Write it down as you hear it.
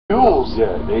Mules.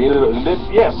 Yeah, they ended up, and then,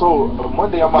 yeah, so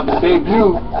Monday I'm about to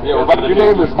debut. Yeah, your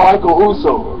name is Michael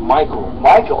Uso. Michael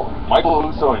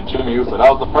Uso and Jimmy Uso. That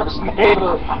was the first name.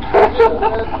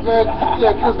 Man,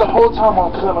 yeah, because the whole time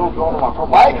I'm kind of going to my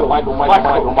promo.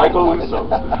 Michael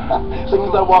Uso. As soon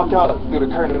as I walk out through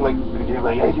the curtain, like,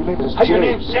 hey, your name is Jay. Your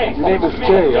name's Jay. Your name is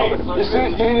Jay.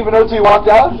 You didn't even know until you walked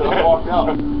out? So I walked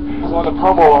out. So on the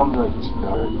promo, I'm like,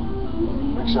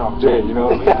 make sure I'm Jay, you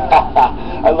know?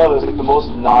 I love it. It's like the most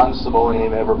non-Samoan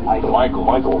name ever, Michael.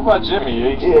 What about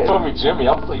Jimmy? He told me Jimmy.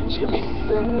 I was like, Jimmy.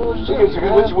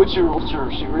 What's your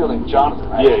real name? Jonathan,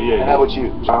 right? Yeah. And how about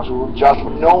you? Joshua.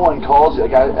 No one calls you.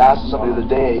 Like I asked somebody the other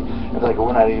day, and they're like,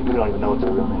 we don't even know what their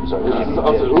real names are.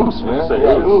 Oos, man.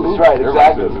 Yeah, Oos, right,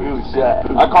 exactly. Oos, yeah.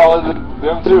 I call it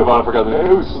them too, but I forgot the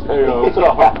name. Oos. Hey, what's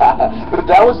up? But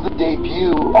that was the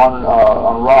debut on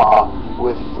Raw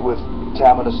with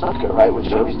Tamina Snuka, right? Which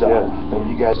she's done. And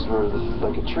you guys were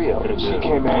like a trio. And she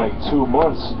came in like 2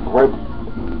 months, right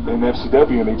in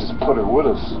FCW, and they just put her with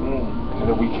us. And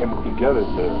then we came together.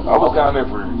 I was down there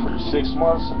for 6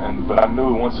 months, but I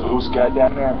knew once Oos got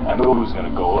down there, I knew he was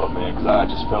gonna go up, man, because I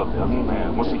just felt that.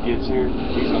 Man, once he gets here,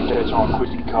 he's gonna catch on quick.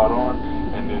 He caught on,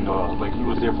 and then like he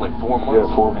was there for like 4 months.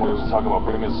 Yeah, 4 months. And It was talking about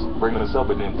bringing us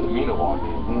up, and then Tamina walked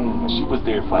in, and she was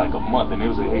there for like a month, and it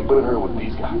was like, hey, put her with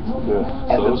these guys. Yeah.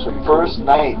 And so the first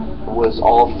night was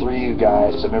all 3 of you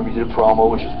guys. I remember you did a promo,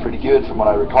 which was pretty good from what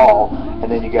I recall, and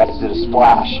then you guys did a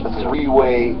splash, a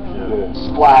 3-way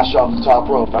splash off the top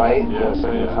rope, right? Yeah,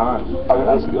 same time.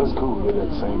 That's cool. We did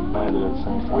that same night at that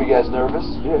same time. Were you guys nervous?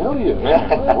 Yeah, hell yeah,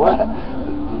 man. What?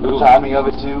 The timing of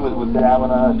it too, with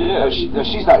Tamina. Yeah.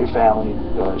 She's not your family.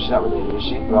 She's not related, is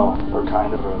she? No. Or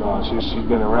kind of, or No, she's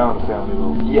been around the family a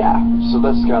little. Yeah. So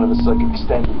that's kind of like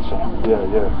extended family. Yeah.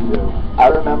 I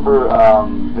remember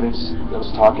Vince. I was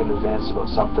talking to Vince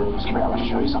about something. He was, come here, I want to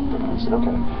show you something. I said,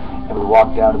 okay. And we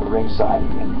walked down to the ringside,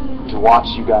 and to watch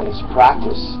you guys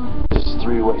practice this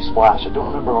 3-way splash. I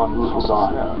don't remember on who it was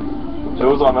on. Yeah. It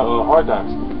was on Hard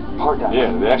Times. Yeah,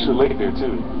 they actually laid there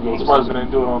too. Yeah, I'm surprised they didn't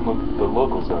do it on the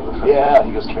local stuff. Yeah, he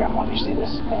goes, come here, I want you to see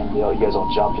this. And you guys all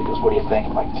jumped. He goes, what do you think?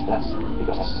 I'm like, that's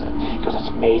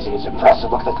amazing. It's impressive.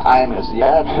 Look at the time. I said,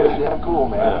 yeah, cool,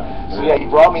 man. Yeah. So yeah, he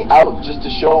brought me out just to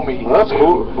show me. Well, that's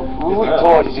cool.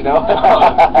 Toys, you know.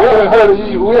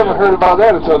 we haven't heard about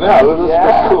that until now.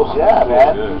 That's cool. Yeah,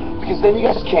 man. Yeah. Because then you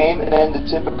guys came, and then the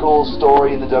typical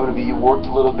story in the WWE, you worked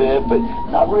a little bit, but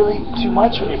not really too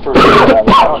much when you first started.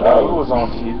 No, we was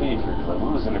on TV for we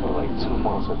was in there for like 2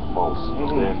 months at the most.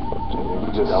 And then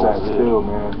we just sat still,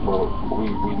 man. But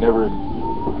we never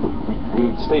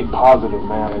we stayed positive,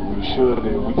 man, as we should,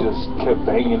 and we just kept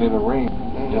banging in the ring.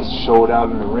 Just showed out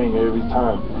in the ring every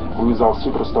time. We was on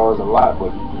Superstars a lot,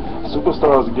 but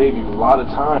Superstars gave you a lot of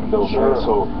time, though, man.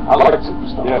 So I like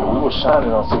Superstars. Yeah, we were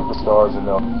shining on Superstars, and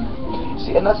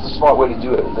see, and that's the smart way to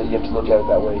do it. That you have to look at it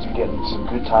that way. You're getting some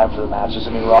good time for the matches.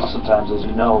 I mean, Raw sometimes, as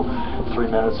you know,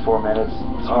 3 minutes, 4 minutes.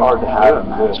 It's hard to have a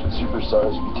match. But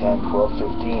Superstars be 10,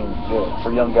 12, 15.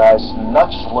 For young guys,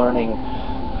 not just learning.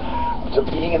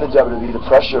 Being in the WWE, the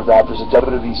pressure of that, there's a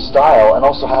WWE style, and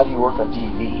also how do you work on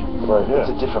TV? Right, yeah.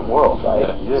 It's a different world, right?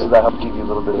 Yeah. So that helped give you a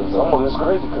little bit of... It's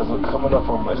crazy because coming up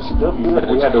from FCW,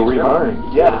 we had to relearn.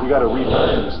 Yeah. We got to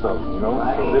relearn this stuff, you know?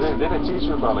 Right. So they didn't teach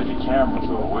you about like the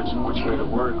cameras or which way to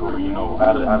work, or, you know,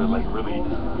 how to like really,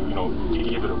 you know,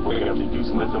 give it a break after you do,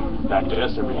 let them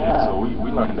digest everything. Yeah. So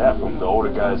we learned that from the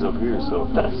older guys up here. So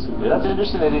that's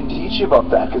interesting. They didn't teach you about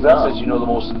that, because that's, as you know,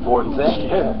 the most important thing.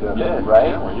 Yeah.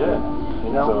 Right? Yeah.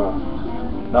 You know? So,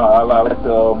 no, I like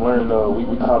to learn.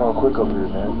 We caught on quick up here,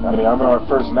 man. I mean, I remember our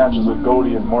first matches with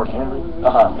Goldie and Mark Henry.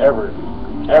 Ever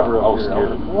I was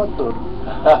scared. What the?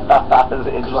 That's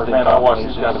interesting. Man, I watched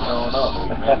these guys growing up.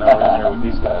 Man, now we're in here with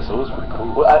these guys, so it was pretty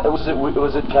cool. Well, was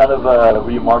it kind of were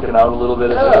you marking out a little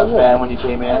bit as a fan when you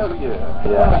came in? Yeah.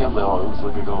 It was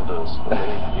looking gold dust.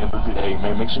 Hey,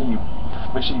 man, make sure you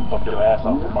bump your ass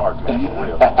off the mark, man, for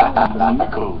real.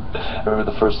 That's cool. I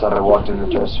remember the first time I walked in the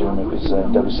dressing room, it was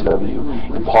in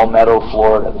WCW in Palmetto,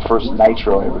 Florida, the first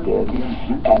Nitro I ever did.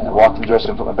 And I walked in the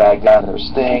dressing room, put my bag down, and there was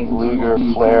Sting, Luger,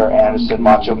 Flair, Anderson,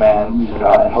 Macho Man,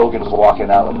 and Hogan was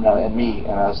walking out, and me,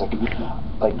 and I was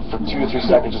like for 2 or 3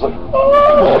 seconds, just like, and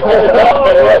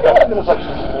it's like,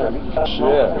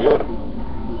 yeah.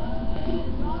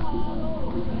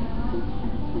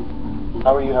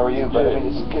 How are you? But I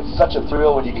mean, it's such a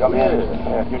thrill when you come in.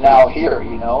 You're now here,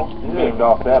 you know. You named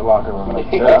off that locker room. I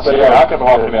can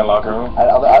walk in that locker room.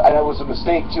 And it was a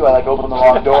mistake too. I opened the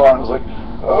wrong door and was like,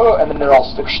 oh, and then they're all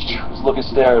looking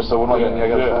stairs. So we're not going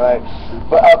to.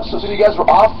 But so you guys were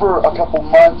off for a couple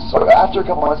months, or after a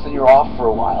couple months, then you were off for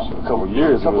a while. A couple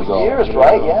years. A couple years,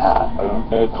 right?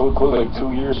 Yeah. Close like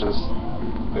 2 years just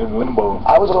in limbo.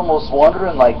 I was almost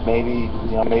wondering, like, maybe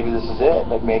this is it.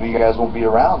 Like, maybe you guys won't be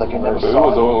around. Like, I never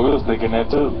saw it. We was thinking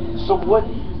that too. So what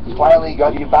finally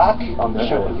got you back on the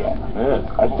ship again? Yeah,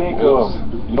 I think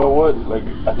you know what? Like,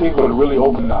 I think what really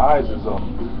opened the eyes is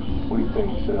what do you think?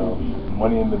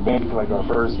 Money in the Bank, like our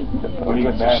first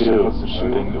against the Shield.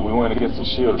 We went against the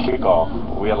Shield kickoff.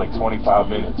 We had like 25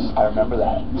 minutes. I remember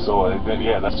that. So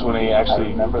yeah, that's when they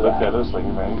actually looked at us like,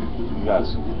 man, you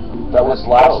guys. That was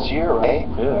last year, right?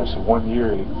 Yeah, actually 1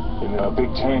 year. And a big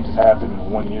change has happened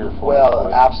in 1 year. Well,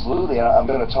 absolutely, and I'm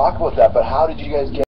going to talk about that. But how did you guys get